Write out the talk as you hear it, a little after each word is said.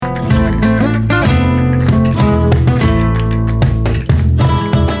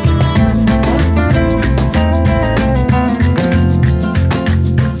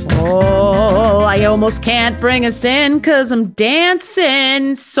almost can't bring us in because I'm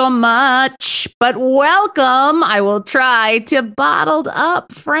dancing so much. But welcome, I will try, to Bottled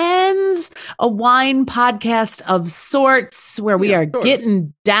Up, friends, a wine podcast of sorts where we are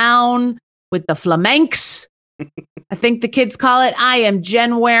getting down with the flamencs. I think the kids call it. I am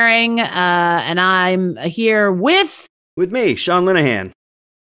Jen Waring, and I'm here with me, Sean Linehan.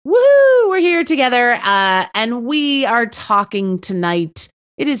 Woo! We're here together, and we are talking tonight.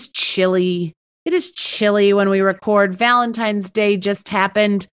 It is chilly. It is chilly when we record. Valentine's Day just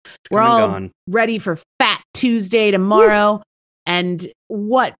happened. We're all ready for Fat Tuesday tomorrow. Woo! And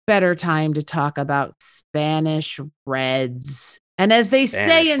what better time to talk about Spanish Reds? And as they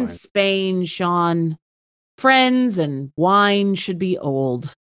say in Spain, Sean, friends and wine should be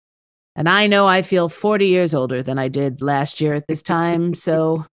old. And I know I feel 40 years older than I did last year at this time,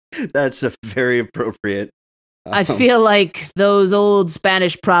 so... That's a very appropriate. I feel like those old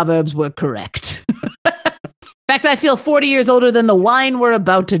Spanish proverbs were correct. In fact, I feel 40 years older than the wine we're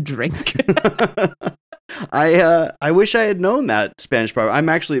about to drink. I wish I had known that Spanish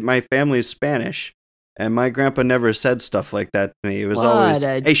proverb. My family is Spanish, and my grandpa never said stuff like that to me. It was always,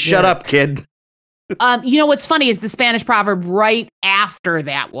 "Hey, shut up, kid." You know what's funny is the Spanish proverb right after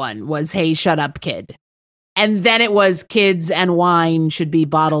that one was, "Hey, shut up, kid." And then it was kids and wine should be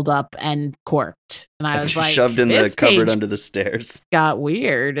bottled up and corked. And I was like, shoved in the cupboard under the stairs. Got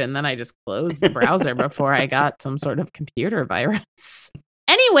weird. And then I just closed the browser before I got some sort of computer virus.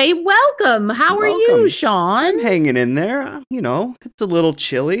 Anyway, welcome. How are you, Sean? I'm hanging in there. You know, it's a little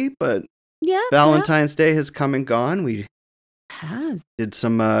chilly, but Valentine's Day has come and gone. We did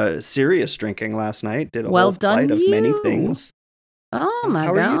some serious drinking last night. Did a whole flight of many things. Oh my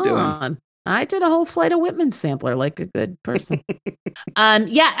God. How are you doing? I did a whole flight of Whitman sampler like a good person.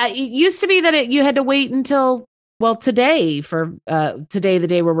 It used to be that you had to wait until, today for today, the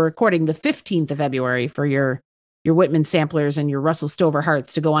day we're recording, the 15th of February for your Whitman samplers and your Russell Stover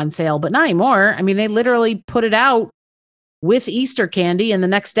Hearts to go on sale, but not anymore. I mean, they literally put it out with Easter candy and the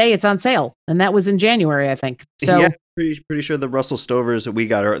next day it's on sale. And that was in January, I think. So yeah, pretty sure the Russell Stovers that we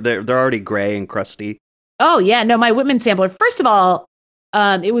got they're already gray and crusty. Oh yeah, no, my Whitman sampler, first of all,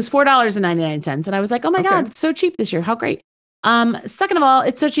 it was $4.99, and I was like, "Oh my God, it's so cheap this year! How great!" Second of all,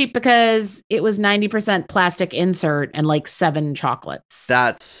 it's so cheap because it was 90% plastic insert and like 7 chocolates.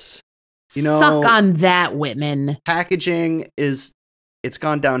 That's suck on that, Whitman. Packaging it's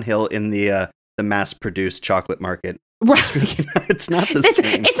gone downhill in the mass-produced chocolate market. Right, it's not the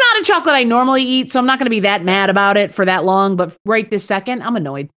same. It's not a chocolate I normally eat, so I'm not going to be that mad about it for that long. But right this second, I'm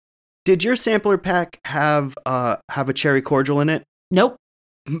annoyed. Did your sampler pack have a cherry cordial in it? Nope.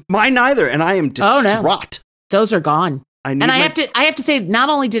 Mine neither, and I am distraught. Oh, no. Those are gone. I have to say, not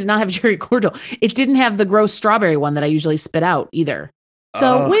only did it not have a cherry cordial, it didn't have the gross strawberry one that I usually spit out either.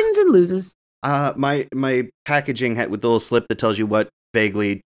 So wins and loses. My packaging with the little slip that tells you what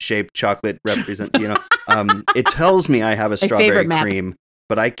vaguely shaped chocolate represent. It tells me I have a strawberry cream,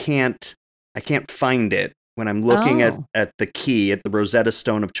 but I can't find it when I'm looking at the key at the Rosetta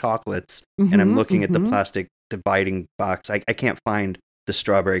Stone of chocolates, and I'm looking at the plastic dividing box. I can't find the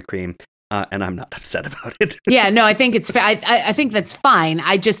strawberry cream, and I'm not upset about it. Yeah, no, I think it's I think that's fine.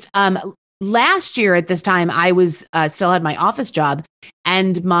 I just last year at this time I was still had my office job,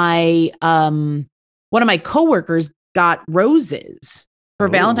 and my one of my coworkers got roses for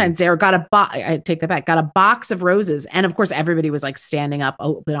Valentine's Day, or got I take that back, got a box of roses, and of course everybody was like standing up,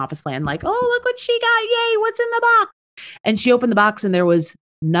 open office plan, like, "Oh, look what she got! Yay! What's in the box?" And she opened the box, and there was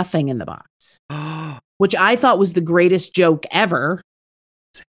nothing in the box, which I thought was the greatest joke ever.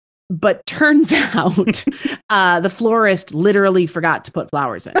 But turns out the florist literally forgot to put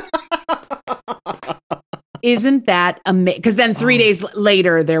flowers in. Isn't that amazing? Because then 3 days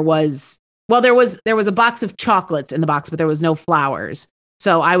later, there was a box of chocolates in the box, but there was no flowers.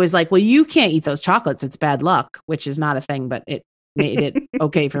 So I was like, well, you can't eat those chocolates. It's bad luck, which is not a thing, but it made it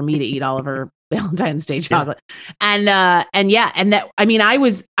okay for me to eat all of her Valentine's Day chocolate. Yeah.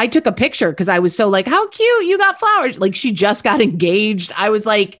 I took a picture because I was so like, how cute, you got flowers. Like, she just got engaged. I was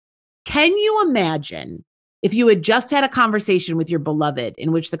like, can you imagine if you had just had a conversation with your beloved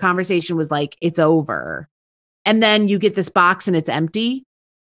in which the conversation was like, it's over, and then you get this box and it's empty?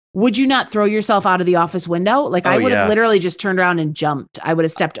 Would you not throw yourself out of the office window? Like, I would have literally just turned around and jumped. I would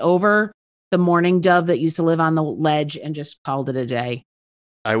have stepped over the mourning dove that used to live on the ledge and just called it a day.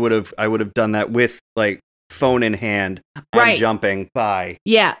 I would have done that with like phone in hand. I'm jumping. Bye.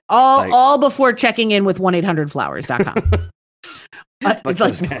 Yeah. All before checking in with 1-800-Flowers.com. Fuck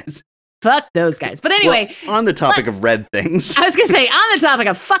those guys. Fuck those guys. But anyway. Well, on the topic of red things. I was going to say, on the topic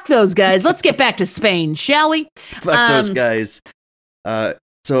of fuck those guys, let's get back to Spain, shall we? Fuck those guys.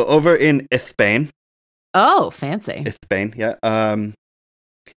 So over in Spain, Oh, fancy. It's Spain, yeah.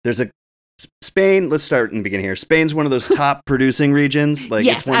 There's a Spain. Let's start in the beginning here. Spain's one of those top producing regions. Like,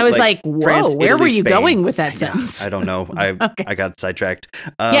 yes, it's one, I was like, whoa, France, where Italy, were you Spain. going with that sentence? I don't know. I got sidetracked.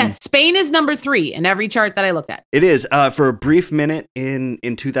 Yeah, Spain is number 3 in every chart that I looked at. It is. For a brief minute in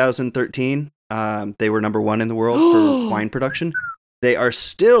 2013, they were number 1 in the world for wine production. They are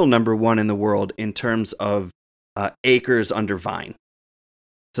still number 1 in the world in terms of acres under vine.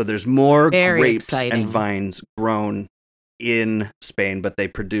 So there's more grapes and vines grown in Spain, but they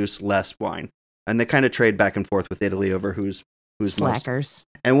produce less wine. And they kind of trade back and forth with Italy over who's slackers. Most.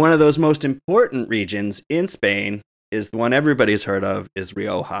 And one of those most important regions in Spain is the one everybody's heard of, is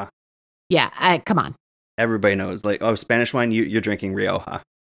Rioja. Yeah, come on. Everybody knows, like, oh, Spanish wine, you're drinking Rioja.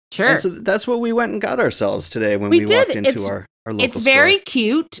 Sure. And so that's what we went and got ourselves today when we walked into our local It's very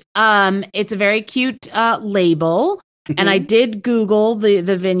cute. It's a very cute label. Mm-hmm. And I did Google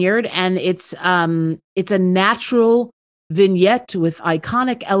the vineyard, and it's a natural vignette with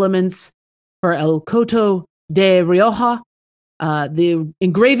iconic elements for El Coto de Rioja. The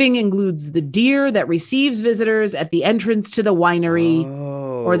engraving includes the deer that receives visitors at the entrance to the winery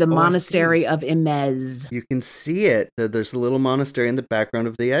or the monastery of Imez. You can see it. There's a little monastery in the background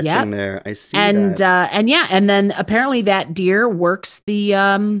of the etching there. I see that. And then apparently that deer works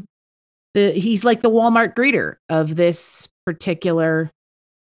he's like the Walmart greeter of this particular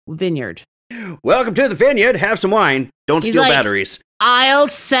vineyard. Welcome to the vineyard. Have some wine. Don't steal batteries. Aisle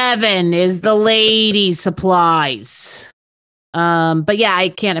 7 is the ladies' supplies. But yeah, I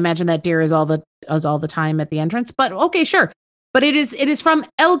can't imagine that deer is all the time at the entrance. But okay, sure. But it is from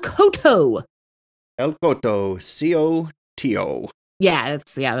El Coto. El Coto, Coto. Yeah,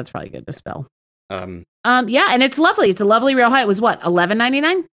 that's probably good to spell. Yeah, and it's lovely. It's a lovely Rioja. It was what,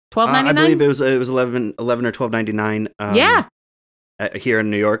 $11.99? $12.99? I believe it was 11 or $12.99. Yeah. Here in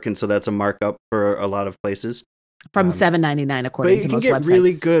New York, and so that's a markup for a lot of places. From $7.99 according to most websites. But you can get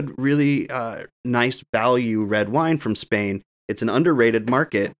really good, really nice value red wine from Spain. It's an underrated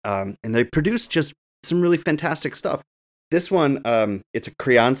market, and they produce just some really fantastic stuff. This one, it's a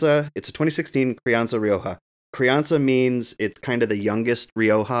Crianza. It's a 2016 Crianza Rioja. Crianza means it's kind of the youngest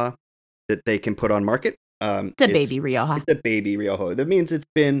Rioja that they can put on market. It's a baby Rioja. It's a baby Rioja. That means it's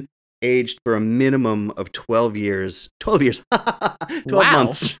been aged for a minimum of 12 years. 12 years. 12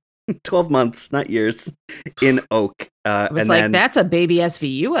 months. 12 months, not years, in oak. I was that's a baby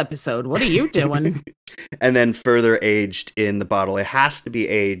SVU episode. What are you doing? And then further aged in the bottle. It has to be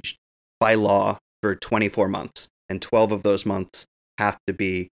aged by law for 24 months. And 12 of those months have to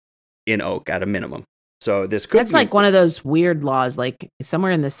be in oak at a minimum. So that's like one of those weird laws, like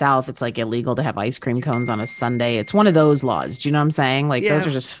somewhere in the South, it's like illegal to have ice cream cones on a Sunday. It's one of those laws. Do you know what I'm saying? Like, those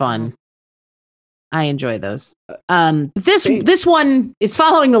are just fun. I enjoy those. This one is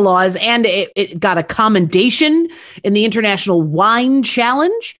following the laws, and it got a commendation in the International Wine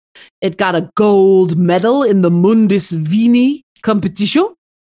Challenge. It got a gold medal in the Mundus Vini competition.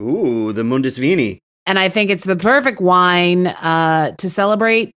 Ooh, the Mundus Vini. And I think it's the perfect wine to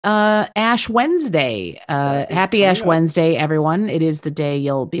celebrate Ash Wednesday. Happy Ash Wednesday, everyone. It is the day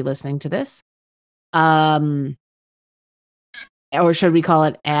you'll be listening to this. Or should we call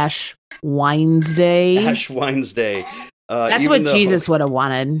it Ash Wednesday? Ash Wednesday. That's what Jesus would have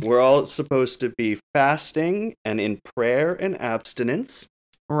wanted. We're all supposed to be fasting and in prayer and abstinence.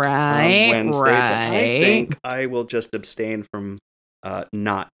 Right, on Wednesday, right. But I think I will just abstain from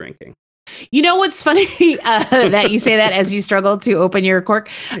not drinking. You know what's funny that you say that as you struggle to open your cork?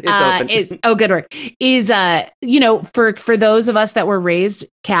 It's open. Good work. For those of us that were raised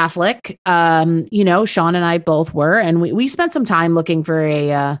Catholic, Sean and I both were, and we spent some time looking for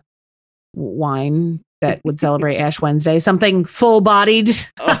a wine that would celebrate Ash Wednesday, something full-bodied,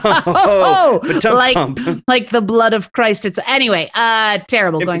 like the blood of Christ. It's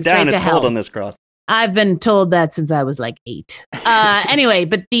terrible. Going straight to hell. Cold on this cross. I've been told that since I was like 8. Anyway,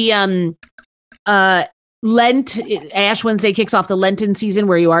 but the Lent, Ash Wednesday kicks off the Lenten season,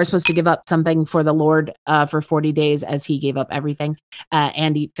 where you are supposed to give up something for the Lord for 40 days, as he gave up everything,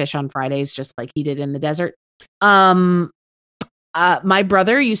 and eat fish on Fridays, just like he did in the desert. My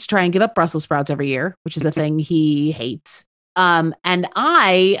brother used to try and give up Brussels sprouts every year, which is a thing he hates. And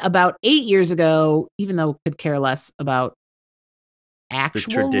I, about 8 years ago, even though could care less about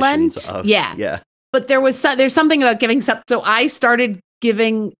actual Lent, but there's something about giving something. So I started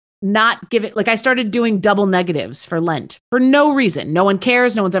I started doing double negatives for Lent for no reason. No one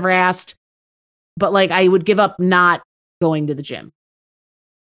cares. No one's ever asked. But I would give up not going to the gym.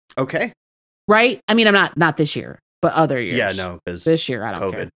 Okay. Right? I mean, I'm not this year, but other years. Yeah, no, because this year I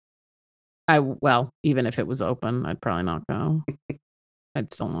don't COVID. care. Even if it was open, I'd probably not go.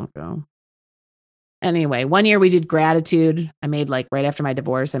 I'd still not go. Anyway, one year we did gratitude. I made like right after my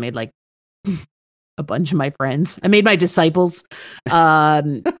divorce, I made like a bunch of my friends. I made my disciples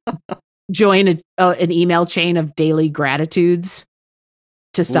join an email chain of daily gratitudes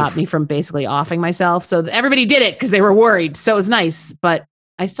to stop me from basically offing myself. So everybody did it because they were worried. So it was nice, but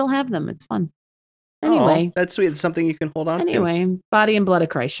I still have them. It's fun. Anyway. That's sweet. It's something you can hold on to. Anyway, body and blood of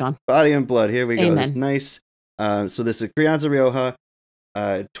Christ, Sean. Body and blood. Here we go. Amen. That's nice. So this is Crianza Rioja,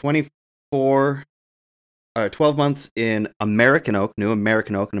 12 months in American oak, new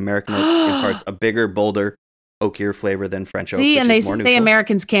American oak, and American oak imparts a bigger, bolder, oakier flavor than French oak. See, and they say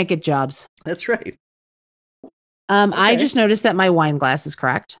Americans can't get jobs. That's right. Okay. I just noticed that my wine glass is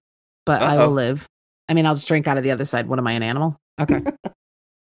cracked, but I will live. I mean, I'll just drink out of the other side. What am I, an animal? Okay.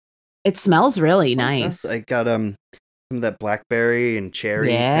 It smells really nice. I got some of that blackberry and cherry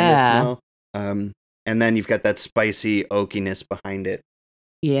kind of smell. And then you've got that spicy oakiness behind it.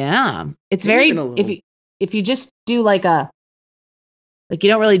 Yeah, it's very. If you just do like you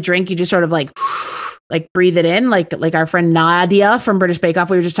don't really drink, you just sort of like breathe it in, like our friend Nadia from British Bake Off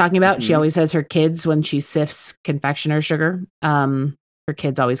we were just talking about. Mm-hmm. She always has her kids when she sifts confectioner sugar. Her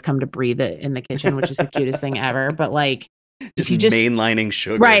kids always come to breathe it in the kitchen, which is the cutest thing ever. But like, if you just mainlining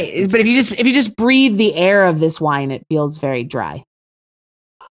sugar, right? But if you just breathe the air of this wine, it feels very dry.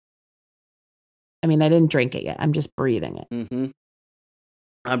 I mean, I didn't drink it yet. I'm just breathing it. Mm-hmm.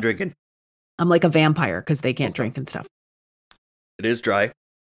 I'm drinking. I'm like a vampire because they can't drink and stuff. It is dry.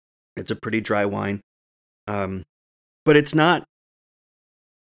 It's a pretty dry wine. But it's not.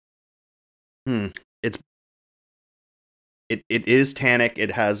 It is tannic.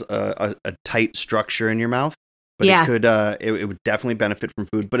 It has a tight structure in your mouth. But it would definitely benefit from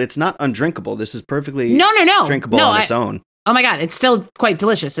food. But it's not undrinkable. This is perfectly drinkable on its own. Oh my God, it's still quite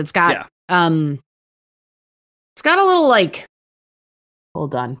delicious. It's got it's got a little like.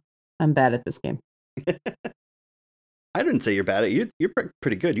 Hold on, I'm bad at this game. I didn't say you're bad at it. You're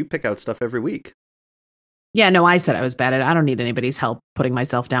pretty good. You pick out stuff every week. Yeah, no, I said I was bad at it. I don't need anybody's help putting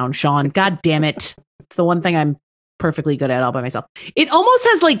myself down, Sean. God damn it. It's the one thing I'm perfectly good at all by myself. It almost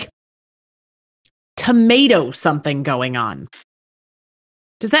has like tomato something going on.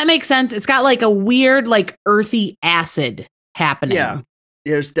 Does that make sense? It's got like a weird, like earthy acid happening. Yeah.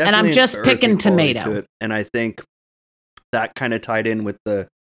 There's definitely and I'm just picking tomato. And I think that kind of tied in with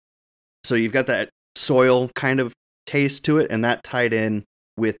so you've got that soil kind of taste to it, and that tied in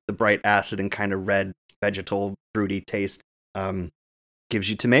with the bright acid and kind of red vegetal fruity taste gives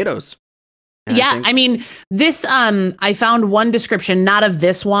you tomatoes. And I mean this I found one description, not of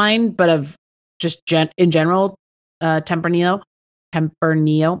this wine but of just in general, Tempranillo.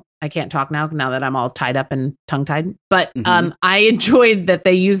 I can't talk now that I'm all tied up and tongue tied, but I enjoyed that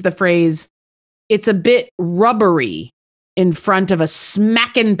they use the phrase it's a bit rubbery in front of a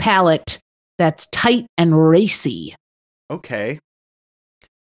smacking palate that's tight and racy. Okay.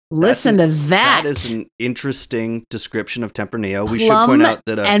 Listen to that. That is an interesting description of Tempranillo. We should point out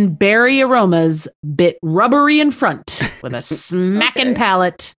that and berry aromas, bit rubbery in front with a smacking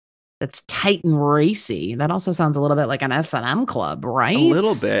palate that's tight and racy. That also sounds a little bit like an S&M club, right? A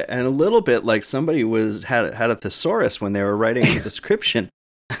little bit, and a little bit like somebody had a thesaurus when they were writing the description.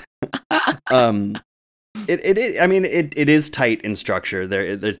 It is tight in structure.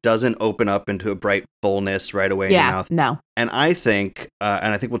 It doesn't open up into a bright fullness right away in your mouth. No. And I think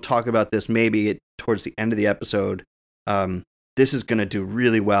we'll talk about this maybe towards the end of the episode. This is going to do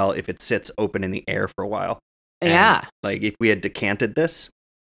really well if it sits open in the air for a while. Yeah. Like if we had decanted this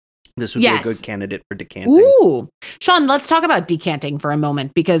would be a good candidate for decanting. Ooh. Sean, let's talk about decanting for a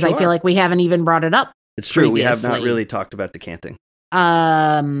moment because I feel like we haven't even brought it up. It's true. Previously. We have not really talked about decanting.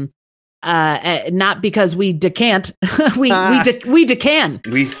 Not because we decant. we decan.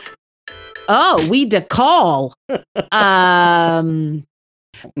 We decall.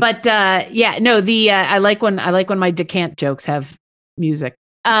 But I like when my decant jokes have music.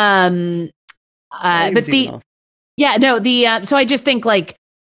 So I just think like,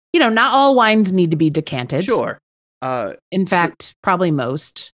 not all wines need to be decanted. Sure. In fact, probably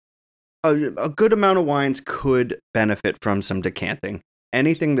most. A good amount of wines could benefit from some decanting.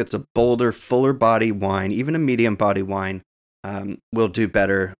 Anything that's a bolder, fuller body wine, even a medium body wine, will do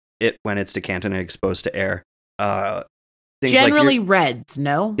better when it's decanted and exposed to air. Generally reds,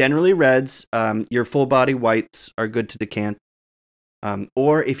 no? Generally reds. Your full body whites are good to decant.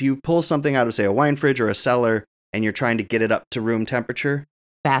 Or if you pull something out of, say, a wine fridge or a cellar and you're trying to get it up to room temperature.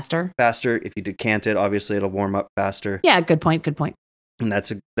 Faster. If you decant it, obviously it'll warm up faster. Yeah, good point. And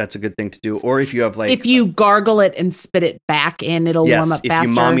that's a good thing to do. Or if you have if you gargle it and spit it back in, it'll warm up faster. If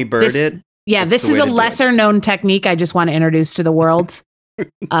you mommy bird it. Yeah, this is a lesser known technique I just want to introduce to the world.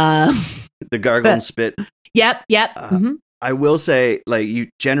 The Gargon spit. Yep. I will say, like, you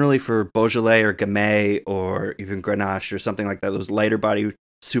generally for Beaujolais or Gamay or even Grenache or something like that, those lighter body,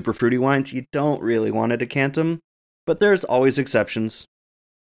 super fruity wines, you don't really want to decant them. But there's always exceptions.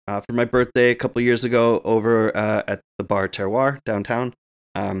 For my birthday a couple years ago over at the bar Terroir downtown,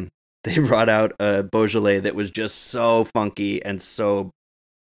 they brought out a Beaujolais that was just so funky and so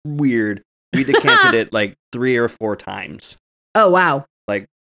weird. We decanted it like 3 or 4 times. Oh, wow. Like,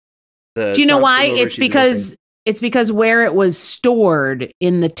 do you know why? It's because where it was stored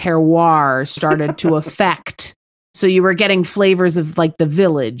in the terroir started to affect. So you were getting flavors of like the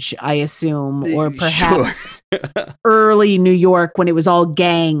village, I assume, or perhaps early New York when it was all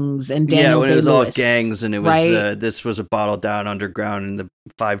gangs and Daniel when it was Day-Lewis, all gangs and it was right? This was a bottle down underground in the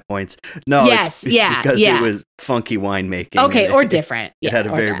 5 Points. No, yes, it's because it was funky winemaking. Okay, or different. It had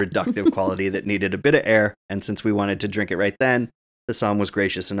a very reductive quality that needed a bit of air, and since we wanted to drink it right then, the somm was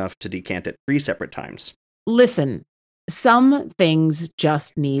gracious enough to decant it 3 separate times. Listen, some things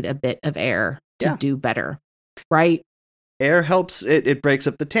just need a bit of air to do better, right? Air helps, it breaks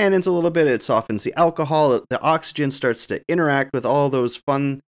up the tannins a little bit, it softens the alcohol, the oxygen starts to interact with all those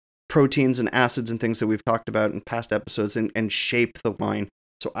fun proteins and acids and things that we've talked about in past episodes and shape the wine.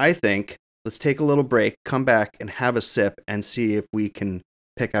 So I think let's take a little break, come back and have a sip and see if we can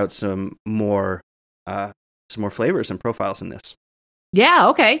pick out some more flavors and profiles in this. Yeah,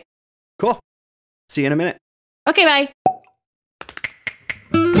 okay. Cool. See you in a minute. Okay, bye.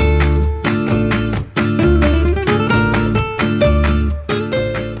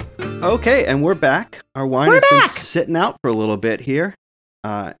 Okay, and we're back. Our wine has been sitting out for a little bit here.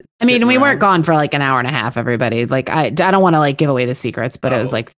 I mean, we weren't gone for like an hour and a half, everybody. Like, I don't want to like give away the secrets, but it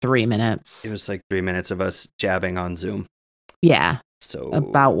was like 3 minutes. It was like 3 minutes of us jabbing on Zoom. Yeah. So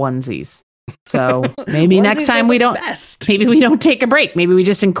about onesies. So maybe next time we don't. Maybe we don't take a break. Maybe we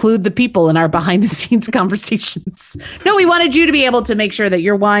just include the people in our behind the scenes conversations. No, we wanted you to be able to make sure that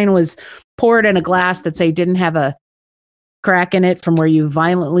your wine was poured in a glass that say didn't have a crack in it from where you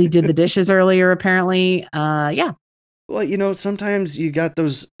violently did the dishes earlier. Apparently, yeah. Well, you know, sometimes you got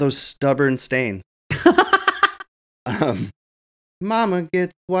those stubborn stains. Mama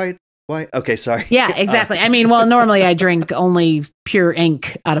gets white. Okay, sorry. Yeah, exactly. I mean, well, normally I drink only pure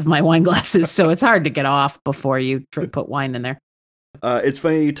ink out of my wine glasses, so it's hard to get off before you put wine in there. It's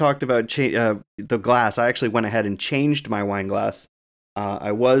funny you talked about the glass. I actually went ahead and changed my wine glass.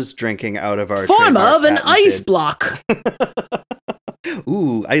 I was drinking out of our form of an ice block.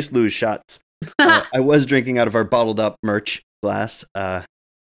 Ooh, ice luge shots. I was drinking out of our bottled up merch glass,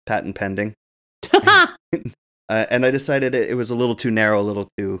 patent pending. And I decided it was a little too narrow, a little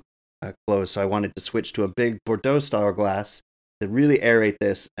too close, so I wanted to switch to a big Bordeaux style glass to really aerate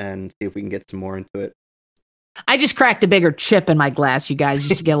this and see if we can get some more into it. I just cracked a bigger chip in my glass, you guys,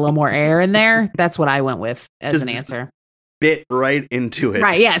 just to get a little more air in there. That's what I went with as an answer. Bit right into it.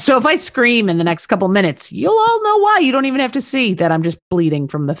 Right, yeah. So if I scream in the next couple minutes, you'll all know why. You don't even have to see that I'm just bleeding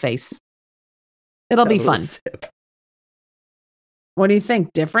from the face. It'll be fun. What do you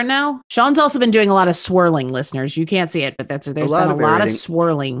think? Different now? Sean's also been doing a lot of swirling, listeners. You can't see it, but there's been a lot of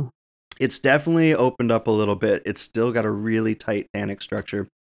swirling. It's definitely opened up a little bit. It's still got a really tight tannic structure,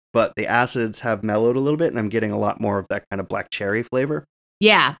 but the acids have mellowed a little bit, and I'm getting a lot more of that kind of black cherry flavor.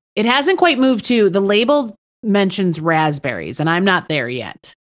 Yeah, it hasn't quite moved to the label mentions raspberries, and I'm not there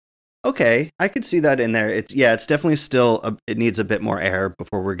yet. Okay, I could see that in there. It's definitely still it needs a bit more air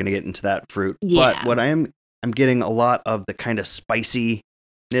before we're going to get into that fruit. Yeah. But what I'm getting a lot of the kind of spiciness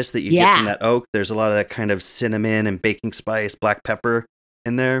that you get from that oak. There's a lot of that kind of cinnamon and baking spice, black pepper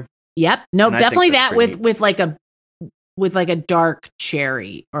in there. Yep. No, definitely that with like a dark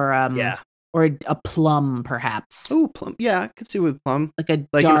cherry or or a plum perhaps. Oh, plum. Yeah, I could see with plum. Like an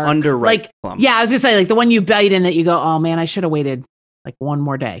underripe plum. Yeah, I was gonna say like the one you bite in that you go, oh man, I should have waited like one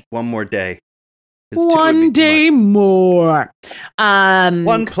more day. One more day. One day more.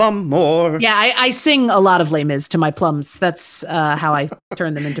 One plum more. Yeah, I sing a lot of Les Mis to my plums. That's how I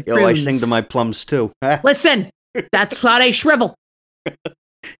turn them into prunes. I sing to my plums too. Listen, that's how they shrivel.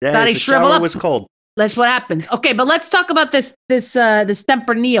 Yeah, the shower was cold. That's what happens. Okay, but let's talk about this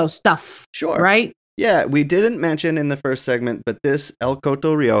Tempranillo stuff. Sure. Right? Yeah, we didn't mention in the first segment, but this El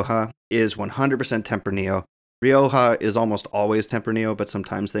Coto Rioja is 100% Tempranillo. Rioja is almost always Tempranillo, but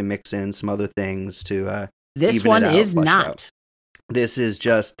sometimes they mix in some other things to this one is not. Out. This is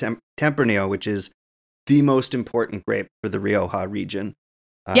just Tempranillo, which is the most important grape for the Rioja region.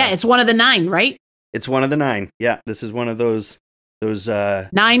 Yeah, it's one of the 9, right? It's one of the 9. Yeah, this is one of those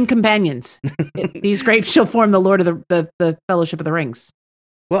 9 companions. These grapes shall form the Lord of the Fellowship of the Rings.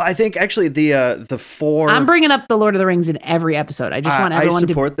 Well, I think actually the four. I'm bringing up the Lord of the Rings in every episode. I just want everyone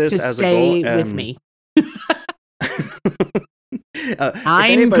to stay with me.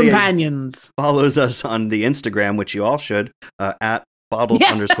 Nine companions follows us on the Instagram, which you all should, at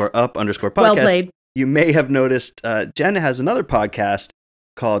bottled_up_podcast. Well played. You may have noticed Jen has another podcast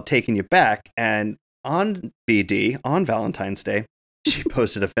called Taking You Back, and on BD on Valentine's Day, she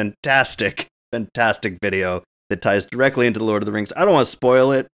posted a fantastic video that ties directly into the Lord of the Rings. I don't want to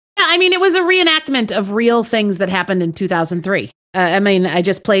spoil it. Yeah, I mean, it was a reenactment of real things that happened in 2003. I mean, I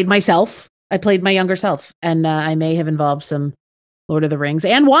just played myself. I played my younger self, and I may have involved some Lord of the Rings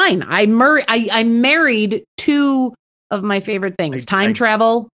and wine. I married two of my favorite things: time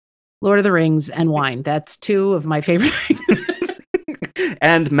travel, Lord of the Rings, and wine. That's two of my favorite things.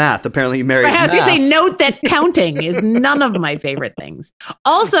 And math. Apparently you married math. I was going to say, note that counting is none of my favorite things.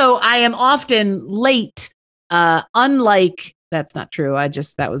 Also, I am often late. Unlike, that's not true.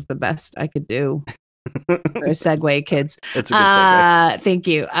 That was the best I could do for a segue, kids. That's a good segue. Thank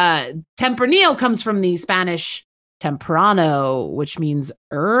you. Tempranillo comes from the Spanish temprano, which means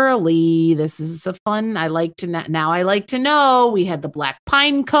early. This is a fun. I like to know. We had the black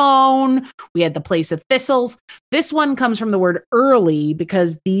pine cone. We had the place of thistles. This one comes from the word early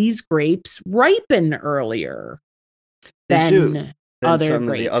because these grapes ripen earlier than other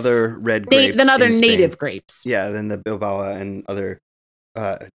grapes. The other red grapes than other native grapes. Yeah, than the Bilbao and other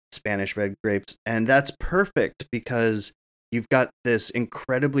Spanish red grapes. And that's perfect because you've got this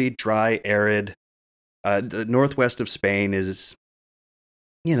incredibly dry, arid. The northwest of Spain is,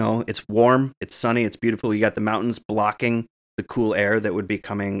 it's warm, it's sunny, it's beautiful. You got the mountains blocking the cool air that would be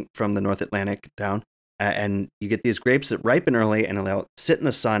coming from the North Atlantic down. And you get these grapes that ripen early and they'll sit in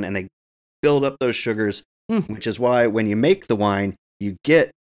the sun and they build up those sugars, which is why when you make the wine, you get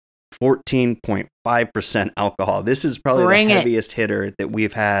 14.5% alcohol. This is probably the heaviest hitter that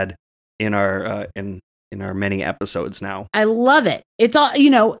we've had in our in our many episodes now. I love it. It's all,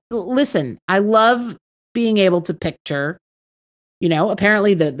 listen, I love being able to picture,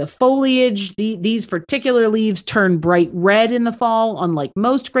 apparently the foliage, these particular leaves turn bright red in the fall, unlike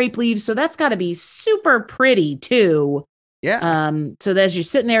most grape leaves. So that's got to be super pretty too. Yeah. So as you're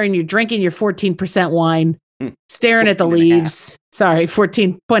sitting there and you're drinking your 14% wine, staring at the leaves. Sorry,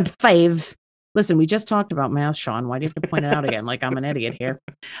 14.5. Listen, we just talked about math, Sean. Why do you have to point it out again? Like I'm an idiot here.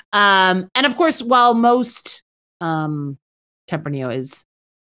 And of course, while most Tempranillo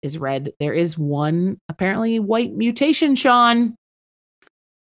is red, there is one apparently white mutation, Sean.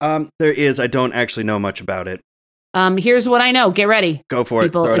 There is. I don't actually know much about it. Here's what I know. Get ready. Go for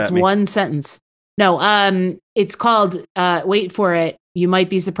people. It. It's one sentence. No, it's called, wait for it. You might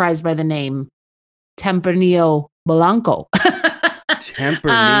be surprised by the name. Tempranillo Blanco.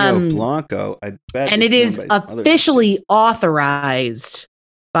 Tempranillo Blanco. I bet. And it is officially authorized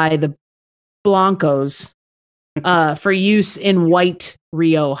by the Blancos for use in white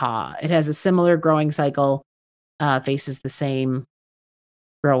Rioja. It has a similar growing cycle, faces the same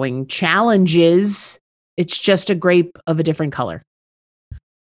growing challenges. It's just a grape of a different color.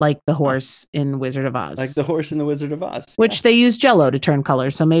 Like the horse in Wizard of Oz. Like the horse in the Wizard of Oz. Which they use Jell-O to turn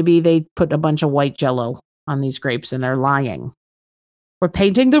color. So maybe they put a bunch of white Jell-O on these grapes and they're lying. We're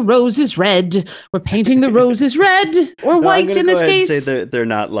painting the roses red. We're painting the roses red or white in this case. Say they're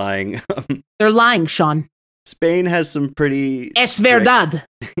not lying. They're lying, Sean. Spain has some pretty... Es verdad.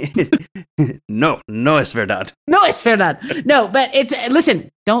 No es verdad. No es verdad. No, but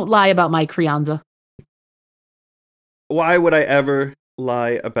listen, don't lie about my Crianza. Why would I ever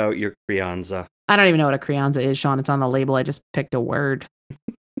lie about your Crianza? I don't even know what a Crianza is, Sean. It's on the label. I just picked a word.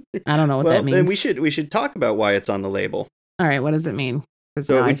 I don't know what that means. Then we should talk about why it's on the label. All right, what does it mean? Because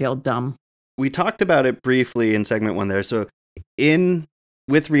now I feel dumb. We talked about it briefly in segment 1 there. So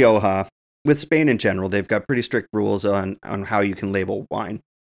with Rioja, with Spain in general, they've got pretty strict rules on how you can label wine.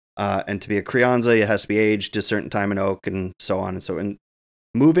 And to be a Crianza, it has to be aged a certain time in oak and so on. And so in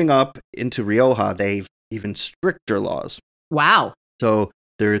moving up into Rioja, they've even stricter laws. Wow. So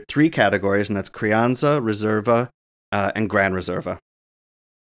there are 3 categories, and that's Crianza, Reserva, and Gran Reserva.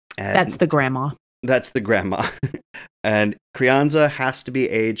 And that's the grandma. That's the grandma. And Crianza has to be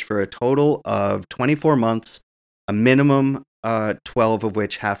aged for a total of 24 months, a minimum 12 of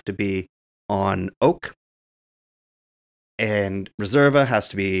which have to be on oak. And Reserva has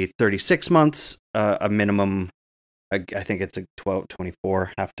to be 36 months, a minimum, I think it's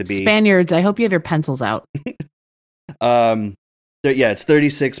 24 have to be. Spaniards, I hope you have your pencils out. It's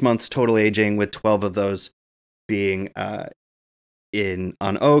 36 months total aging, with 12 of those being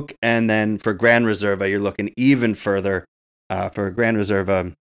on oak. And then for Gran Reserva, you're looking even further. For Gran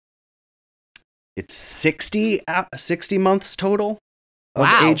Reserva, it's 60 months total. of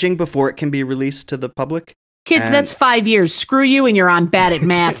aging before it can be released to the public. Kids, that's 5 years. Screw you, and you're on bad at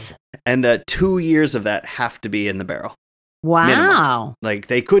math. And 2 years of that have to be in the barrel. Wow. Minimum. Like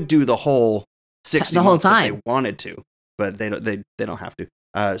they could do the whole 60 the whole months time if they wanted to, but they don't have to.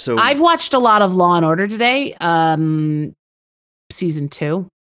 So I've watched a lot of Law and Order today, season 2.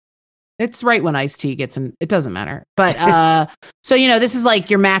 It's right when Ice-T gets in. It doesn't matter. But so this is like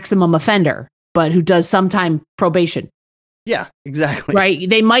your maximum offender, but who does sometime probation. Yeah, exactly. Right.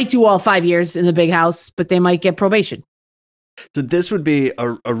 They might do all 5 years in the big house, but they might get probation. So this would be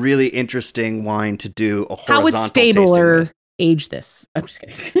a really interesting wine to do a horizontal. How would Stabler age this? I'm just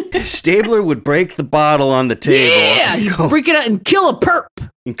kidding. Stabler would break the bottle on the table. Yeah, he'd break it out and kill a perp.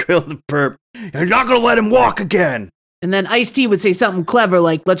 And kill the perp. You're not going to let him walk again. And then Ice-T would say something clever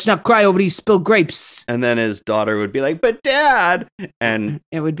like, let's not cry over these spilled grapes. And then his daughter would be like, but Dad. And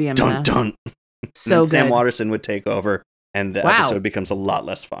it would be a dun, mess. dun. So Sam Waterston would take over and the episode becomes a lot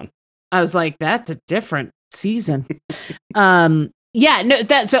less fun. I was like, that's a different season. So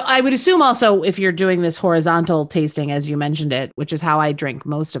I would assume also if you're doing this horizontal tasting, as you mentioned it, which is how I drink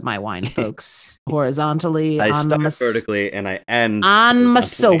most of my wine, folks, horizontally. I start vertically and I end on my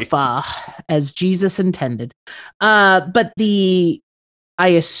sofa, as Jesus intended. But I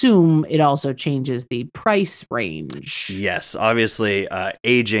assume it also changes the price range. Yes, obviously,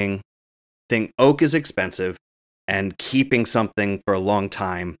 aging. Oak is expensive, and keeping something for a long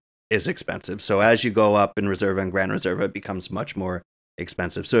time is expensive. So as you go up in Reserva and Gran Reserva, it becomes much more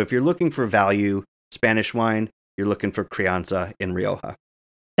expensive. So if you're looking for value Spanish wine, you're looking for Crianza in Rioja.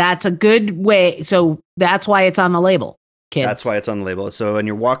 That's a good way. So that's why it's on the label, kids. That's why it's on the label. So when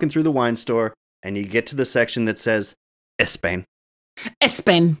you're walking through the wine store and you get to the section that says España.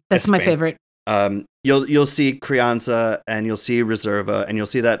 España. That's my favorite. You'll see Crianza and you'll see Reserva and you'll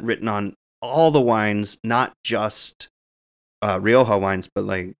see that written on all the wines, not just Rioja wines, but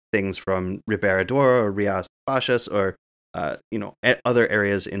like things from Ribera d'Oro or Rías Baixas or other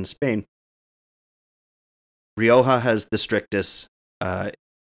areas in Spain. Rioja has the strictest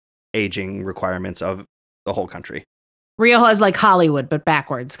aging requirements of the whole country. Rioja is like Hollywood, but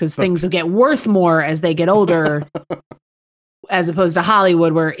backwards, because things will get worth more as they get older, as opposed to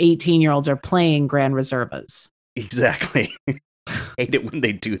Hollywood, where 18-year-olds are playing Grand Reservas. Exactly. Hate it when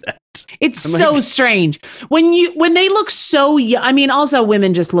they do that. It's so strange when they look so young. I mean, also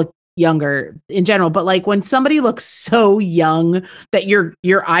women just look younger in general, but like when somebody looks so young that you're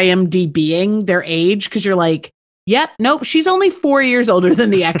IMDbing their age, because you're like, yep, nope, she's only 4 years older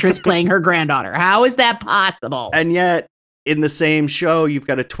than the actress playing her granddaughter. How is that possible? And yet, in the same show, you've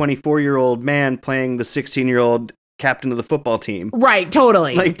got a 24-year-old man playing the 16-year-old captain of the football team. Right,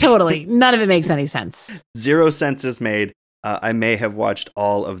 totally. Totally. None of it makes any sense. 0 sense is made. I may have watched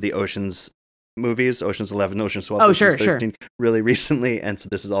all of the Ocean's movies, Ocean's 11, Ocean's 12, Ocean's 13, really recently, and so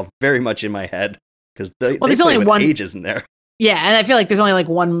this is all very much in my head, because they there's only one age, isn't there? Yeah, and I feel like there's only like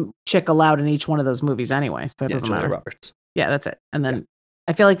one chick allowed in each one of those movies anyway, so it doesn't Julia matter. Roberts. Yeah, that's it. And then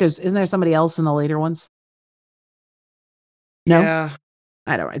I feel like isn't there somebody else in the later ones? No? Yeah.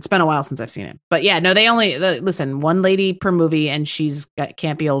 I don't know. It's been a while since I've seen it. But yeah, no, listen, one lady per movie, and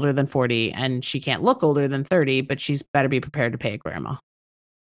can't be older than 40, and she can't look older than 30, but she's better be prepared to pay a grandma.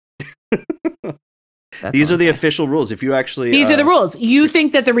 These are the official rules. If you actually... These are the rules. You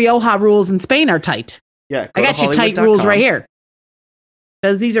think that the Rioja rules in Spain are tight. Yeah. I got you tight rules right here.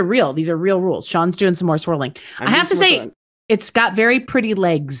 Because these are real. These are real rules. Sean's doing some more swirling. I have to say, it's got very pretty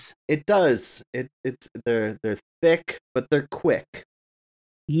legs. It does. They're thick, but they're quick.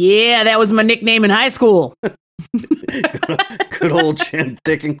 Yeah, that was my nickname in high school. Good old chin,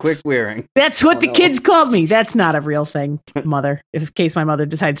 thick and quick wearing. That's what the kids called me. That's not a real thing, mother. In case my mother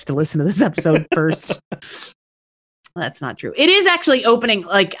decides to listen to this episode first. That's not true. It is actually opening.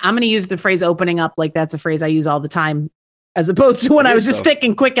 Like, I'm going to use the phrase opening up. Like, that's a phrase I use all the time, as opposed to when I was just thick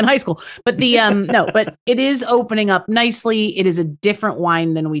and quick in high school. But no, but it is opening up nicely. It is a different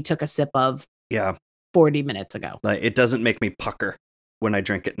wine than we took a sip of 40 minutes ago. Like, it doesn't make me pucker when I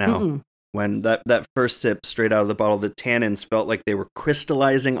drink it now. Mm-mm. When that first sip straight out of the bottle, the tannins felt like they were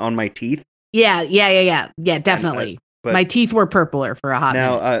crystallizing on my teeth. Yeah, definitely. But my teeth were purpler for a hot minute.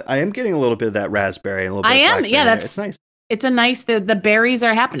 Now, I am getting a little bit of that raspberry. A little bit of it's nice. It's a nice, the berries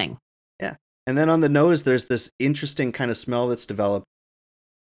are happening. Yeah. And then on the nose, there's this interesting kind of smell that's developed.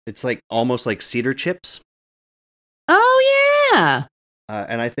 It's like almost like cedar chips. Oh, yeah.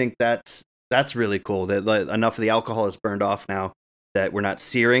 And I think that's really cool. That enough of the alcohol is burned off now that we're not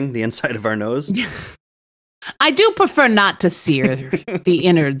searing the inside of our nose. I do prefer not to sear the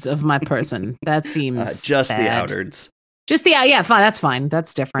innards of my person. That seems just bad. The outards. Just fine. That's fine.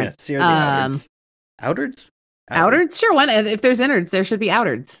 That's different. Yeah, sear the outards. Outards? Outards? Sure. If there's innards, there should be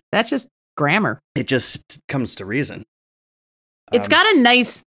outards. That's just grammar. It just comes to reason. It's got a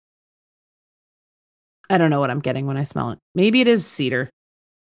nice... I don't know what I'm getting when I smell it. Maybe it is cedar.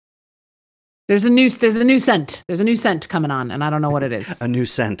 There's a new scent. There's a new scent coming on, and I don't know what it is. A new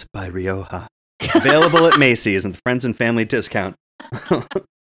scent by Rioja. Available at Macy's and the Friends and Family discount. All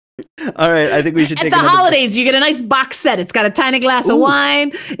right, I think we should take the holidays. You get a nice box set. It's got a tiny glass of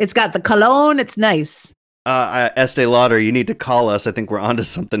wine. It's got the cologne. It's nice. Estee Lauder, you need to call us. I think we're onto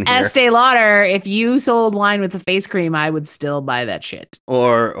something here. Estee Lauder, if you sold wine with a face cream, I would still buy that shit.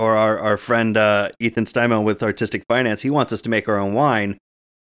 Or our friend Ethan Steinman with Artistic Finance, he wants us to make our own wine.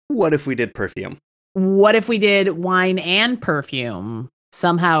 What if we did perfume? What if we did wine and perfume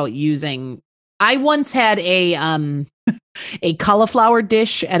somehow using... I once had a cauliflower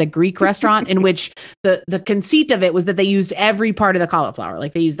dish at a Greek restaurant in which the conceit of it was that they used every part of the cauliflower.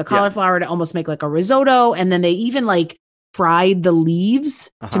 Like they used the cauliflower to almost make like a risotto. And then they even like fried the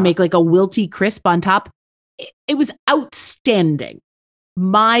leaves to make like a wilty crisp on top. It was outstanding.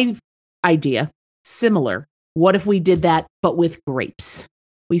 My idea, similar. What if we did that, but with grapes?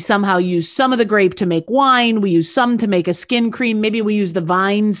 We somehow use some of the grape to make wine. We use some to make a skin cream. Maybe we use the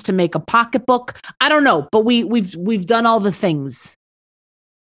vines to make a pocketbook. I don't know, but we've done all the things.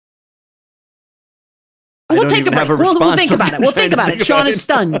 We'll take a break. We'll think about it. We'll think about it. Sean is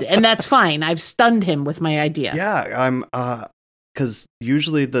stunned, and that's fine. I've stunned him with my idea. Yeah, I'm because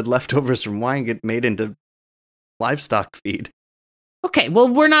usually the leftovers from wine get made into livestock feed. Okay, well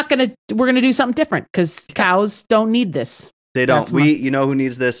we're gonna do something different because cows don't need this. They don't. You know who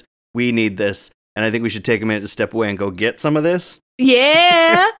needs this? We need this. And I think we should take a minute to step away and go get some of this.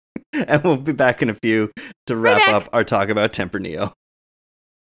 Yeah. And we'll be back in a few to wrap up our talk about Tempranillo.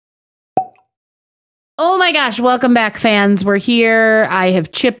 Oh my gosh, welcome back, fans. We're here. I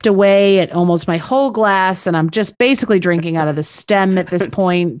have chipped away at almost my whole glass, and I'm just basically drinking out of the stem at this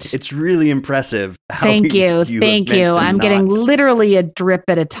point. It's really impressive. Thank you. I'm getting literally a drip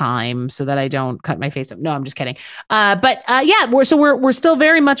at a time so that I don't cut my face up. No, I'm just kidding. Yeah, we're still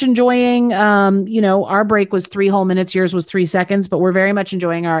very much enjoying. Our break was 3 whole minutes. Yours was 3 seconds, but we're very much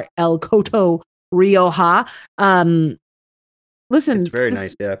enjoying our El Coto Rioja. Listen, it's very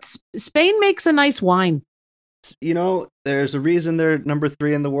nice. Yeah, Spain makes a nice wine. There's a reason they're number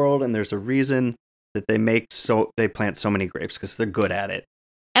 3 in the world, and there's a reason that they plant so many grapes because they're good at it.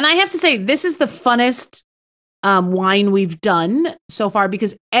 And I have to say, this is the funnest wine we've done so far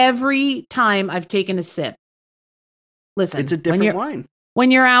because every time I've taken a sip, listen, it's a different wine. When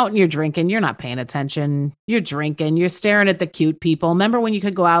you're out and you're drinking, you're not paying attention. You're drinking. You're staring at the cute people. Remember when you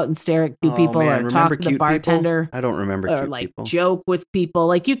could go out and stare at cute people or talk to the bartender? People? I don't remember or cute like people. Joke with people.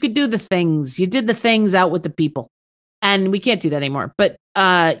 Like you could do the things. You did the things out with the people. And we can't do that anymore. But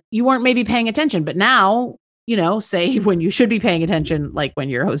you weren't maybe paying attention. But now, say when you should be paying attention, like when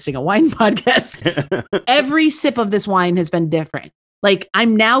you're hosting a wine podcast, every sip of this wine has been different. Like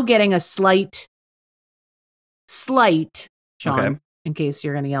I'm now getting a slight, Sean. Okay. In case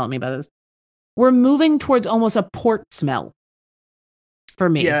you're going to yell at me about this, we're moving towards almost a port smell for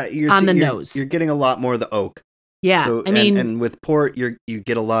me. Yeah, the nose. You're getting a lot more of the oak. Yeah, so, and with port, you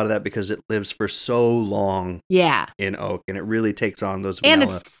get a lot of that because it lives for so long. Yeah, in oak, and it really takes on those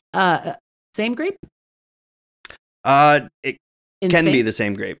vanilla. And it's same grape. It can be the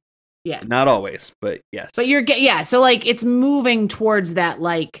same grape. Yeah, not always, but yes. But so like it's moving towards that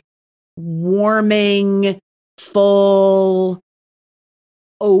like warming, full.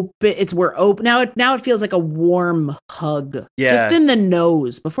 We're open now. It feels like a warm hug, just in the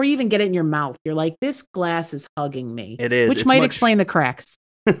nose before you even get it in your mouth. You're like, this glass is hugging me. It is, which might explain the cracks.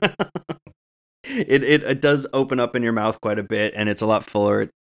 It does open up in your mouth quite a bit, and it's a lot fuller.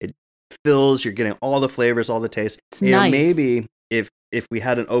 It fills. You're getting all the flavors, all the taste. It's nice. Maybe if we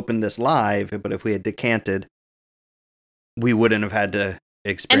hadn't opened this live, but if we had decanted, we wouldn't have had to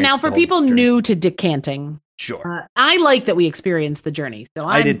experience. And now for people new to decanting. Sure. I like that we experienced the journey. So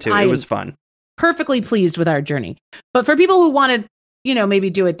I did too. It was fun. Perfectly pleased with our journey. But for people who want to,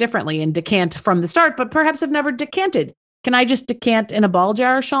 maybe do it differently and decant from the start, but perhaps have never decanted, can I just decant in a ball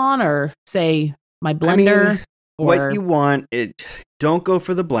jar, Sean, or say my blender? What you want, don't go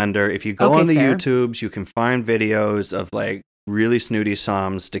for the blender. If you go on the YouTubes, you can find videos of like really snooty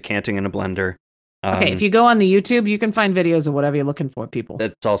somms decanting in a blender. Okay, if you go on the YouTube, you can find videos of whatever you're looking for, people.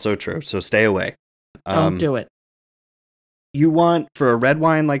 That's also true. So stay away. Don't do it. You want, for a red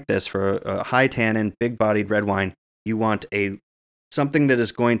wine like this, for a high tannin, big bodied red wine, you want something that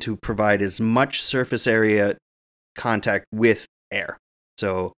is going to provide as much surface area contact with air.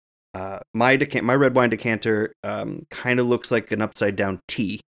 So my red wine decanter kind of looks like an upside down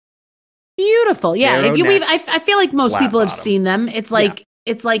T. beautiful. Yeah, Narrow if you neck, I feel like most people have bottom. seen them. It's like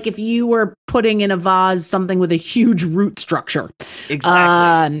it's like if you were putting in a vase something with a huge root structure.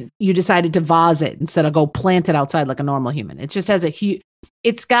 Exactly. You decided to vase it instead of go plant it outside like a normal human. It just has a huge.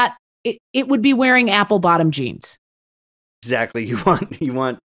 It's got. It would be wearing apple bottom jeans. Exactly. You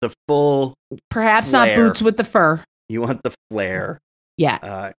want the full. Perhaps flare. not boots with the fur. You want the flare.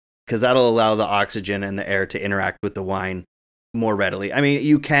 Yeah. Because that'll allow the oxygen and the air to interact with the wine more readily. I mean,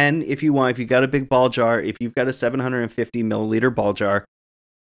 you can if you want. If you got a big ball jar, if you've got a 750 milliliter ball jar,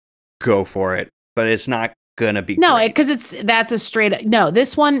 go for it. But it's not gonna be because that's a straight no.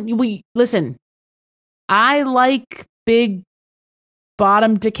 This one listen. I like big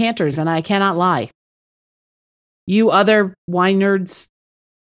bottom decanters, and I cannot lie. You other wine nerds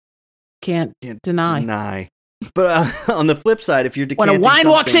can't deny. But on the flip side, if you're decanting when a wine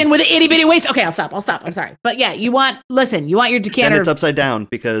walks in with an itty bitty waist, okay, I'll stop. I'm sorry, but yeah, you want your decanter. And it's upside down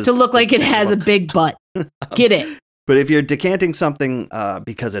because to look like it has a big butt. Get it? But if you're decanting something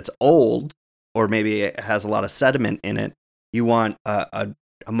because it's old or maybe it has a lot of sediment in it, you want a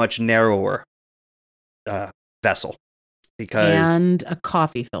much narrower vessel and a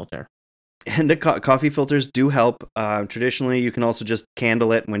coffee filter. And coffee filters do help. Traditionally, you can also just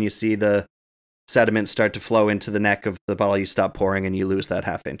candle it. When you see the sediment start to flow into the neck of the bottle, you stop pouring and you lose that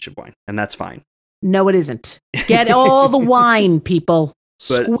half inch of wine, and that's fine. No, it isn't. Get all the wine, people.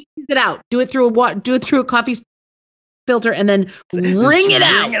 Squeeze it out. Do it through a coffee filter, and then wring it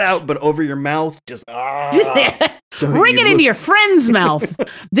out. Wring it out, but over your mouth, just so wring it into your friend's mouth.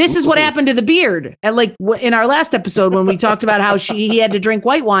 This is what happened to the beard. And like in our last episode when we talked about how he had to drink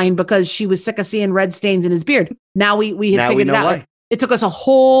white wine because she was sick of seeing red stains in his beard. Now we had figured it out. Why. It took us a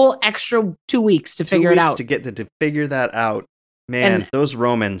whole extra 2 weeks to figure it out. To figure that out. Man, and those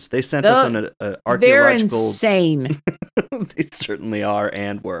Romans, they sent us an archaeological... They're insane. They certainly are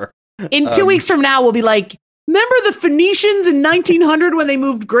and were. In 2 weeks from now, we'll be like, remember the Phoenicians in 1900 when they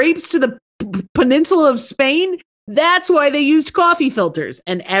moved grapes to the peninsula of Spain? That's why they used coffee filters.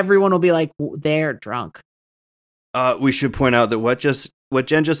 And everyone will be like, they're drunk. We should point out that what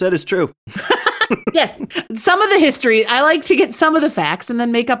Jen just said is true. Yes. Some of the history, I like to get some of the facts and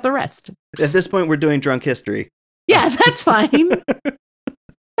then make up the rest. At this point, we're doing drunk history. Yeah, that's fine.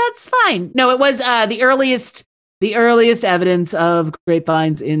 That's fine. No, it was the earliest evidence of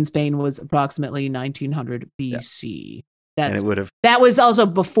grapevines in Spain was approximately 1900 BC. Yeah. That was also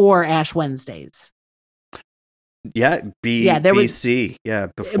before Ash Wednesdays. Yeah, BC. Yeah,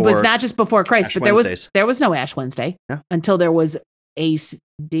 before. It was not just before Christ, Ash but Wednesdays. there was no Ash Wednesday until there was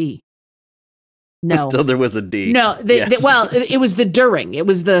AD. No, until there was a D. No, it was the during. It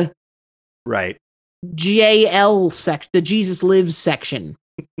was the right GAL section, the Jesus Lives section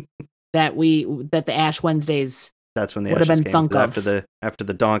that the Ash Wednesdays. That's when the would have been thunk of after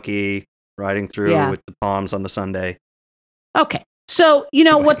the donkey riding through with the palms on the Sunday. Okay. So,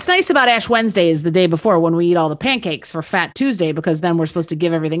 what's nice about Ash Wednesday is the day before when we eat all the pancakes for Fat Tuesday, because then we're supposed to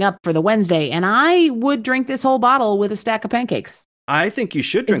give everything up for the Wednesday. And I would drink this whole bottle with a stack of pancakes. I think you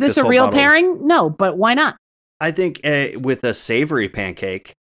should drink this whole bottle. Is this a real pairing? No, but why not? I think with a savory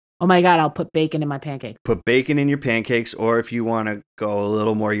pancake. Oh my God, I'll put bacon in my pancake. Put bacon in your pancakes, or if you want to go a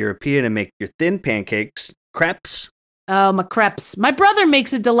little more European and make your thin pancakes, crepes. Oh, my crepes. My brother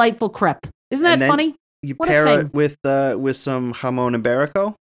makes a delightful crepe. Isn't that funny? You pair it with some jamon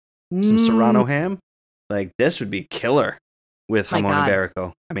iberico, some Serrano ham. Like, this would be killer with jamon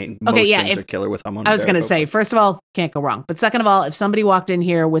iberico. I mean, most things are killer with jamon iberico. I was going to say, first of all, can't go wrong. But second of all, if somebody walked in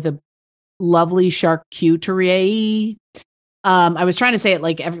here with a lovely charcuterie, I was trying to say it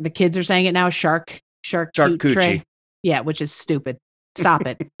like the kids are saying it now, charcuterie. Yeah, which is stupid. Stop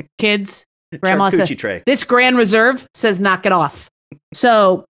it. Kids, grandma says, this Grand Reserve says knock it off.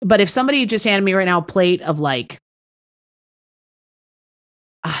 So, but if somebody just handed me right now a plate of like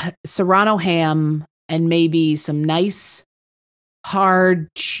Serrano ham and maybe some nice hard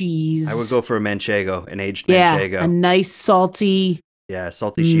cheese. I would go for a manchego, an aged manchego. Yeah, a nice salty. Yeah,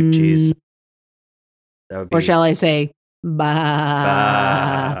 salty sheep cheese. That would be, or shall I say,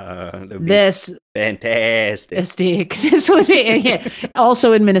 this fantastic. This would be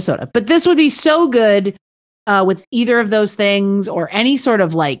also in Minnesota, but this would be so good with either of those things or any sort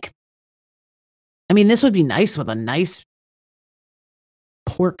of like. I mean, this would be nice with a nice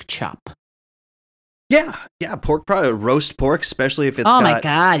pork chop. Yeah, probably roast pork, especially if it's my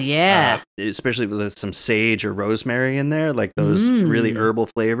God, yeah. Especially with some sage or rosemary in there, like those really herbal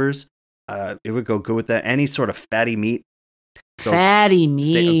flavors. It would go good with that. Any sort of fatty meat.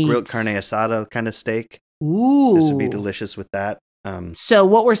 Grilled carne asada kind of steak. Ooh. This would be delicious with that. So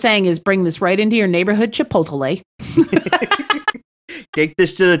what we're saying is bring this right into your neighborhood Chipotle. Take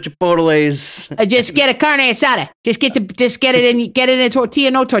this to the Chipotle's. Just get a carne asada. Just get it in a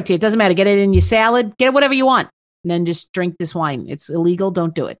tortilla, no tortilla. It doesn't matter. Get it in your salad. Get whatever you want. And then just drink this wine. It's illegal.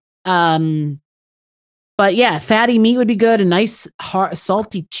 Don't do it. But yeah, fatty meat would be good. A nice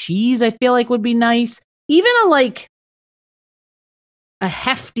salty cheese, I feel like would be nice. Even a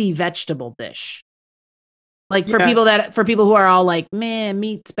hefty vegetable dish. Like for people who are all like, man,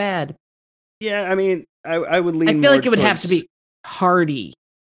 meat's bad. Yeah, I mean, I would lean. I feel like it would have to be hearty.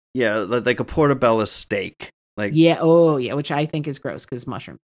 Yeah, like a portobello steak. Like which I think is gross because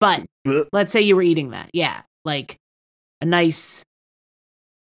mushroom. But let's say you were eating that. Yeah, like a nice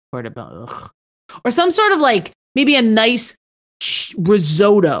portobello. Ugh. Or some sort of like maybe a nice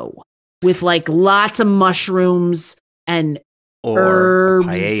risotto with like lots of mushrooms and herbs.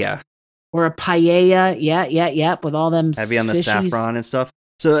 Paella. Or a paella. Yeah. With all them heavy on the saffron and stuff.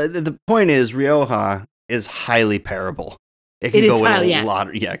 So the point is, Rioja is highly pairable. It can go with a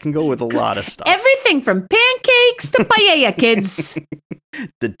lot. Yeah, it can go with a lot of stuff. Everything from pancakes to paella, kids.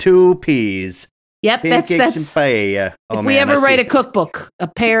 The two P's. Yep, pancakes that's and paella. If we ever write a cookbook,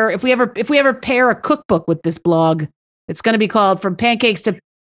 if we ever pair a cookbook with this blog, it's going to be called From Pancakes to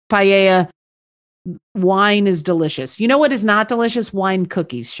Paella. Wine is delicious. You know what is not delicious? Wine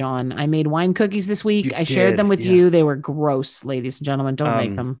cookies, Sean. I made wine cookies this week. I shared them with you. They were gross, ladies and gentlemen. Don't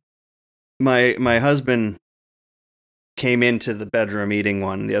make them. My husband came into the bedroom eating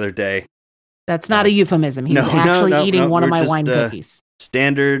one the other day. That's not a euphemism. He was actually eating one of my wine cookies.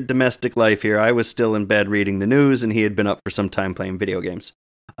 Standard domestic life here. I was still in bed reading the news, and he had been up for some time playing video games.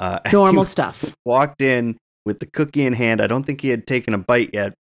 Normal stuff. Walked in with the cookie in hand. I don't think he had taken a bite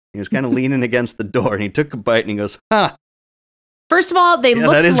yet. He was kind of leaning against the door, and he took a bite, and he goes, "Ha!" First of all, they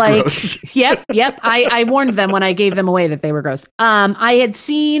looked like gross. Yep. I warned them when I gave them away that they were gross. I had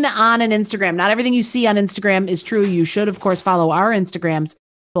seen on an Instagram. Not everything you see on Instagram is true. You should, of course, follow our Instagrams,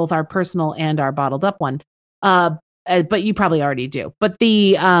 both our personal and our bottled up one. But you probably already do. But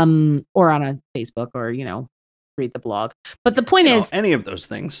or on a Facebook or, read the blog. But the point is, any of those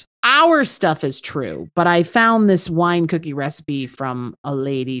things. Our stuff is true. But I found this wine cookie recipe from a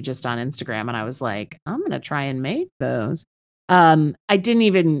lady just on Instagram. And I was like, I'm going to try and make those. There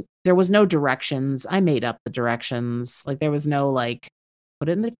was no directions. I made up the directions. Like there was no put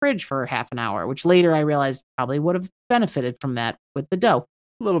it in the fridge for half an hour, which later I realized probably would have benefited from that with the dough.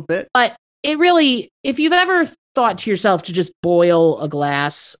 A little bit. But it really, if you've ever thought to yourself to just boil a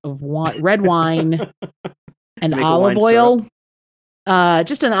glass of red wine and olive oil,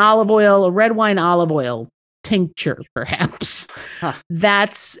 just an olive oil, a red wine olive oil tincture, perhaps. Huh.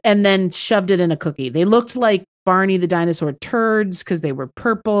 And then shoved it in a cookie. They looked like Barney the dinosaur turds because they were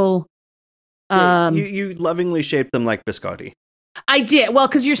purple. You lovingly shaped them like biscotti. I did. Well,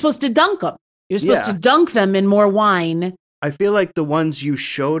 because you're supposed to dunk them. You're supposed to dunk them in more wine. I feel like the ones you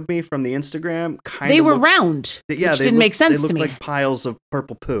showed me from the Instagram they were round. Which didn't make sense to me. They looked like piles of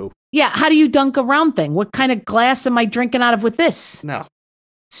purple poo. Yeah, how do you dunk a round thing? What kind of glass am I drinking out of with this? No.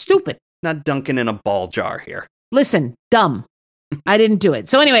 Stupid. Not dunking in a ball jar here. Listen, dumb. I didn't do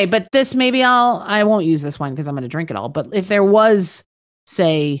it. So anyway, but this maybe I won't use this one because I'm going to drink it all. But if there was,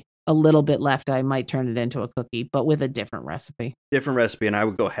 say, a little bit left, I might turn it into a cookie, but with a different recipe. And I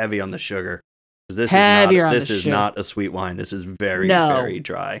would go heavy on the sugar. Because this is not a sweet wine. This is very, very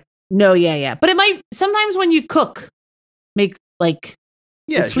dry. No, yeah. But it might, sometimes when you cook, make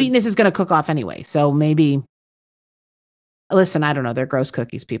the sweetness is going to cook off anyway. So maybe, listen, I don't know. They're gross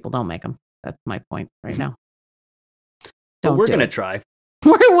cookies. People don't make them. That's my point right now. But we're going to try.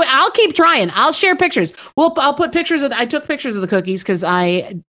 I'll keep trying. I'll share pictures. I'll put pictures I took pictures of the cookies because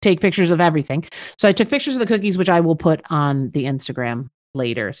I take pictures of everything. So I took pictures of the cookies, which I will put on the Instagram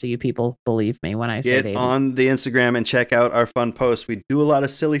later. So you people believe me when I say get on the Instagram and check out our fun posts. We do a lot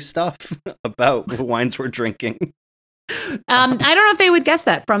of silly stuff about the wines we're drinking. I don't know if they would guess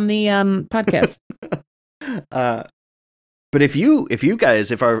that from the podcast. But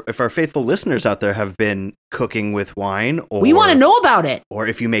if our faithful listeners out there have been cooking with wine, or we want to know about it, or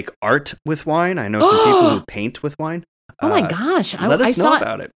if you make art with wine, I know some people who paint with wine. Oh my gosh! Let us know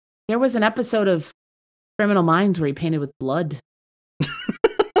about it. There was an episode of Criminal Minds where he painted with blood.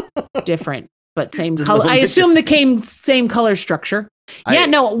 Different, but same color. I assume the same color structure. Yeah,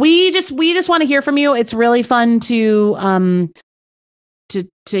 no, we just want to hear from you. It's really fun to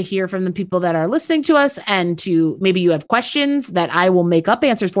hear from the people that are listening to us, and to maybe you have questions that I will make up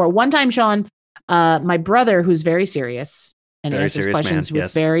answers for. One time, Sean, my brother, who's very serious and answers questions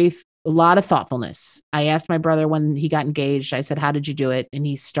with a lot of thoughtfulness. I asked my brother when he got engaged, I said, how did you do it? And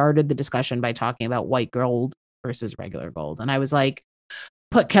he started the discussion by talking about white gold versus regular gold. And I was like,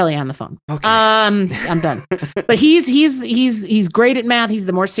 put Kelly on the phone. Okay. I'm done. But he's great at math. He's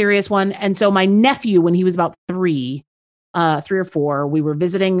the more serious one. And so my nephew, when he was about 3 or 4, we were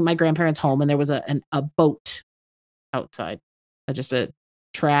visiting my grandparents' home, and there was a boat outside, just a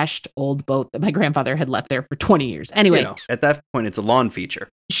trashed old boat that my grandfather had left there for 20 years. Anyway, at that point, it's a lawn feature.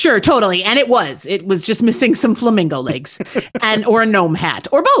 Sure, totally. And it was just missing some flamingo legs or a gnome hat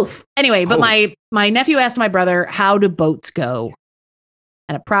or both. Anyway, but my nephew asked my brother, how do boats go?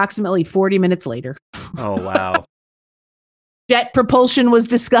 And approximately 40 minutes later. Oh, wow. Jet propulsion was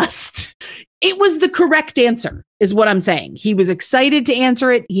discussed. It was the correct answer, is what I'm saying. He was excited to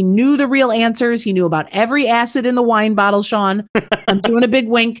answer it. He knew the real answers. He knew about every acid in the wine bottle, Sean. I'm doing a big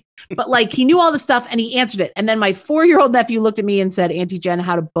wink. But he knew all the stuff and he answered it. And then my 4-year-old nephew looked at me and said, Auntie Jen,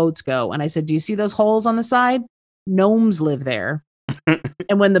 how do boats go? And I said, do you see those holes on the side? Gnomes live there.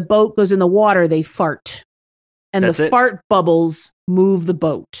 And when the boat goes in the water, they fart. And the fart bubbles move the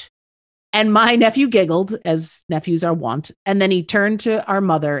boat. And my nephew giggled, as nephews are wont. And then he turned to our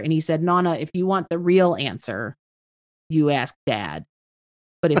mother and he said, Nana, if you want the real answer, you ask Dad.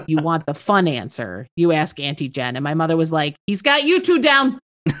 But if you want the fun answer, you ask Auntie Jen. And my mother was like, he's got you two down.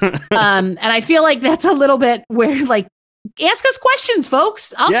 And I feel like that's a little bit where, ask us questions,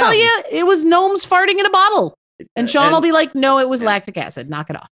 folks. I'll tell you, it was gnomes farting in a bottle. And Sean will be like, no, it was lactic acid. Knock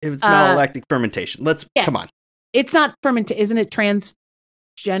it off. It was malolactic fermentation. Come on. It's not fermentation. Isn't it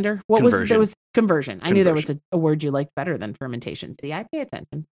transgender? What was it? There was conversion. I knew there was a word you liked better than fermentation. See, I pay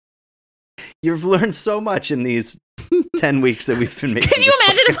attention. You've learned so much in these 10 weeks that we've been making. Can you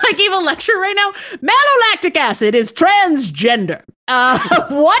imagine if I gave a lecture right now? Malolactic acid is transgender.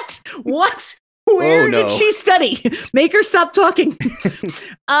 What? Where did she study? Make her stop talking.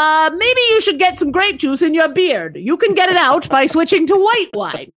 Maybe you should get some grape juice in your beard. You can get it out by switching to white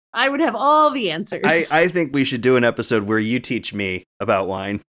wine. I would have all the answers. I think we should do an episode where you teach me about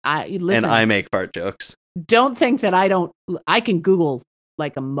wine. Listen, and I make fart jokes. Don't think that I can Google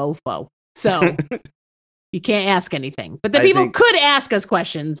like a mofo. So you can't ask anything. But the people could ask us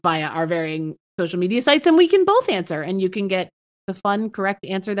questions via our varying social media sites, and we can both answer. And you can get the fun, correct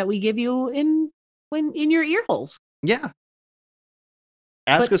answer that we give you in your ear holes. Yeah.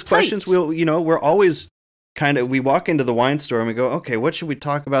 Ask us questions. We're always we walk into the wine store and we go, okay, what should we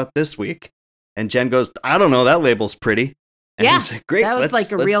talk about this week? And Jen goes, I don't know, that label's pretty. And yeah, like, great. That was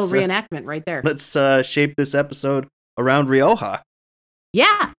like a real reenactment right there. Let's shape this episode around Rioja.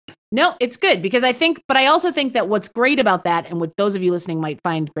 Yeah. No, it's good because I also think that what's great about that, and what those of you listening might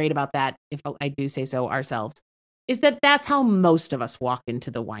find great about that, if I do say so ourselves, is that that's how most of us walk into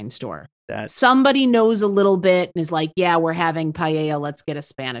the wine store. Somebody knows a little bit and is like, yeah, we're having paella, let's get a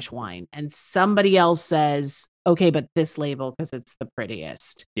Spanish wine. And somebody else says, okay, but this label, because it's the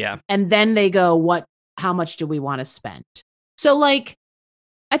prettiest. Yeah. And then they go, how much do we want to spend? So I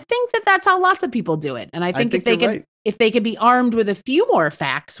think that that's how lots of people do it. And I think if they could be armed with a few more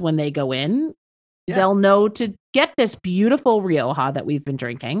facts when they go in, they'll know to get this beautiful Rioja that we've been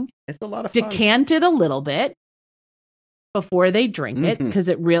drinking. It's a lot of fun. Decant it a little bit before they drink it, because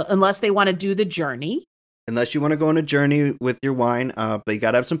unless they want to do the journey. Unless you want to go on a journey with your wine, but you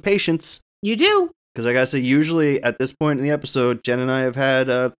got to have some patience. You do. Because I got to say, usually at this point in the episode, Jen and I have had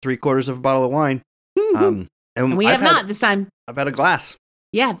 3/4 of a bottle of wine. And we have not this time. I've had a glass.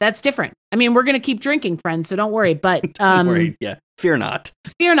 Yeah, that's different. I mean, we're going to keep drinking, friends, so don't worry. But don't worry. Yeah, fear not.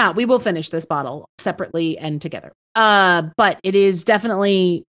 Fear not. We will finish this bottle separately and together. But it is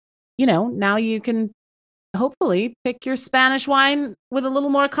definitely, now you can hopefully pick your Spanish wine with a little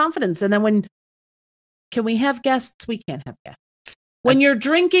more confidence. And then can we have guests? We can't have guests. When you're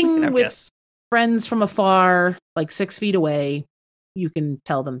drinking with friends from afar, like 6 feet away, you can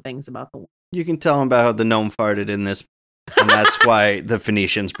tell them things about the wine. You can tell them about how the gnome farted in this. And that's why the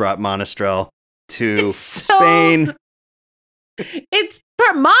Phoenicians brought Monastrell to Spain. It's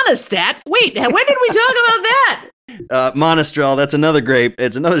Monostat. Wait, when did we talk about that? Monastrell, that's another grape.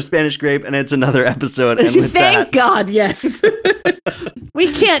 It's another Spanish grape, and it's another episode. And with Thank God, yes.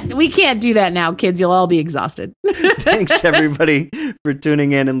 we can't do that now, kids. You'll all be exhausted. Thanks, everybody, for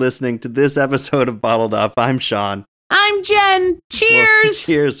tuning in and listening to this episode of Bottled Up. I'm Sean. I'm Jen. Cheers.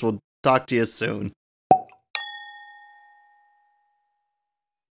 Cheers. We'll talk to you soon.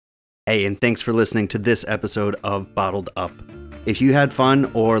 Hey, and thanks for listening to this episode of Bottled Up. If you had fun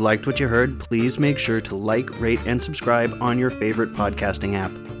or liked what you heard, please make sure to like, rate, and subscribe on your favorite podcasting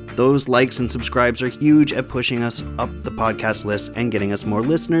app. Those likes and subscribes are huge at pushing us up the podcast list and getting us more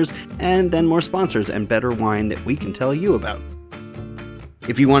listeners and then more sponsors and better wine that we can tell you about.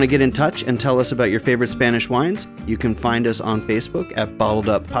 If you want to get in touch and tell us about your favorite Spanish wines, you can find us on Facebook at Bottled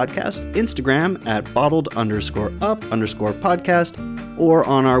Up Podcast, Instagram at bottled_up_podcast, or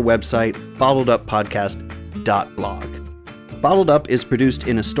on our website, bottleduppodcast.blog. Bottled Up is produced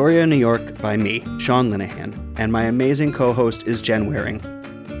in Astoria, New York by me, Sean Linehan, and my amazing co-host is Jen Waring.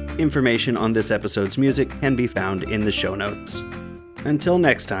 Information on this episode's music can be found in the show notes. Until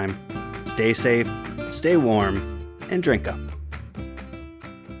next time, stay safe, stay warm, and drink up.